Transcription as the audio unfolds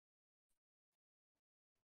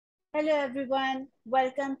Hello everyone,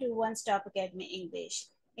 welcome to Onestop Academy English.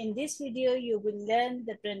 In this video, you will learn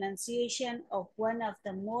the pronunciation of one of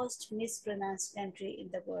the most mispronounced country in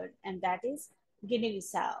the world, and that is Guinea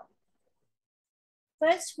Bissau.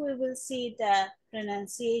 First, we will see the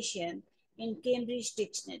pronunciation in Cambridge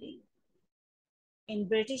Dictionary, in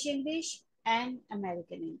British English and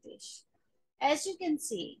American English. As you can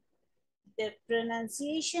see, the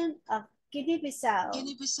pronunciation of Guinea-Bissau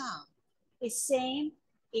is same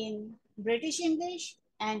in British English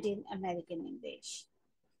and in American English.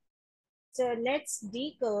 So let's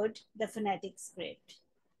decode the phonetic script.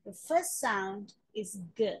 The first sound is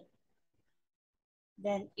G,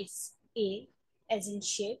 then it's A as in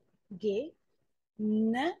shape, G,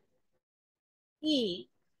 N, E,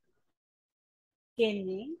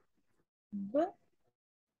 Guinea, B,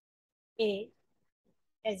 A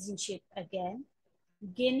as in shape again,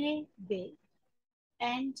 Guinea, B,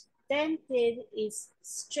 and then there is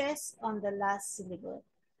stress on the last syllable,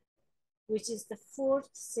 which is the fourth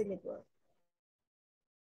syllable,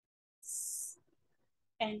 S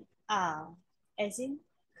and ow, as in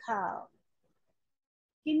cow.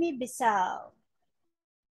 Guinea Bissau.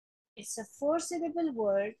 It's a four-syllable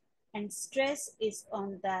word and stress is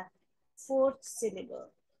on the fourth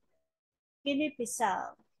syllable. Guinea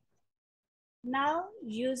Bissau. Now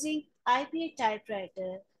using IPA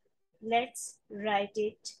typewriter, let's write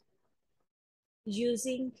it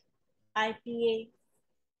using IPA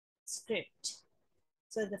script.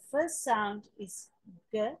 So the first sound is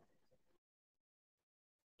G,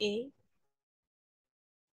 A,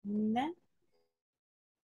 N,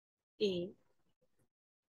 A,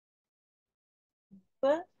 B,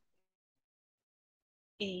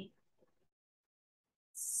 A,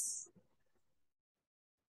 S,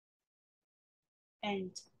 and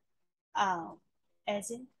ow, as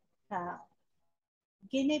in cow.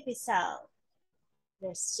 Guinea Bissau.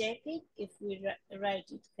 Let's check it if we write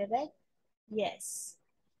it correct. Yes,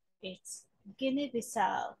 it's Guinea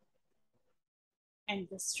Bissau. And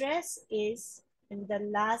the stress is in the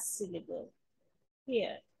last syllable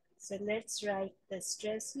here. So let's write the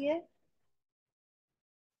stress here.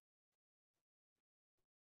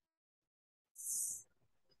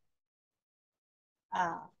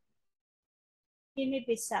 Guinea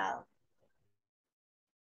Bissau.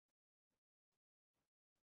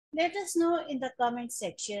 Let us know in the comment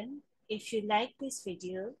section if you like this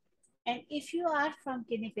video, and if you are from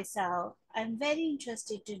Guinea Bissau, I'm very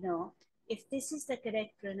interested to know if this is the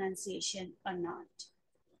correct pronunciation or not.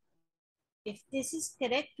 If this is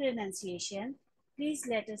correct pronunciation, please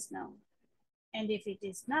let us know. And if it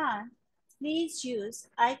is not, please use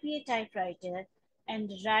IPA typewriter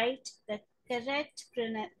and write the correct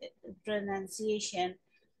pronunciation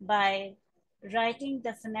by writing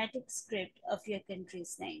the phonetic script of your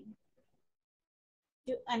country's name.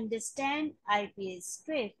 To understand IPA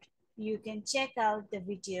script, you can check out the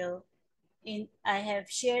video I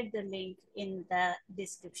have shared the link in the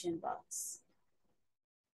description box.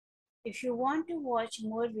 If you want to watch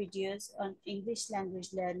more videos on English language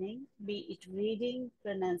learning, be it reading,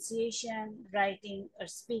 pronunciation, writing, or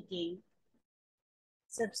speaking,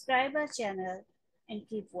 subscribe our channel and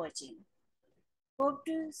keep watching. Hope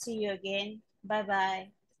to see you again. Bye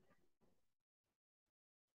bye.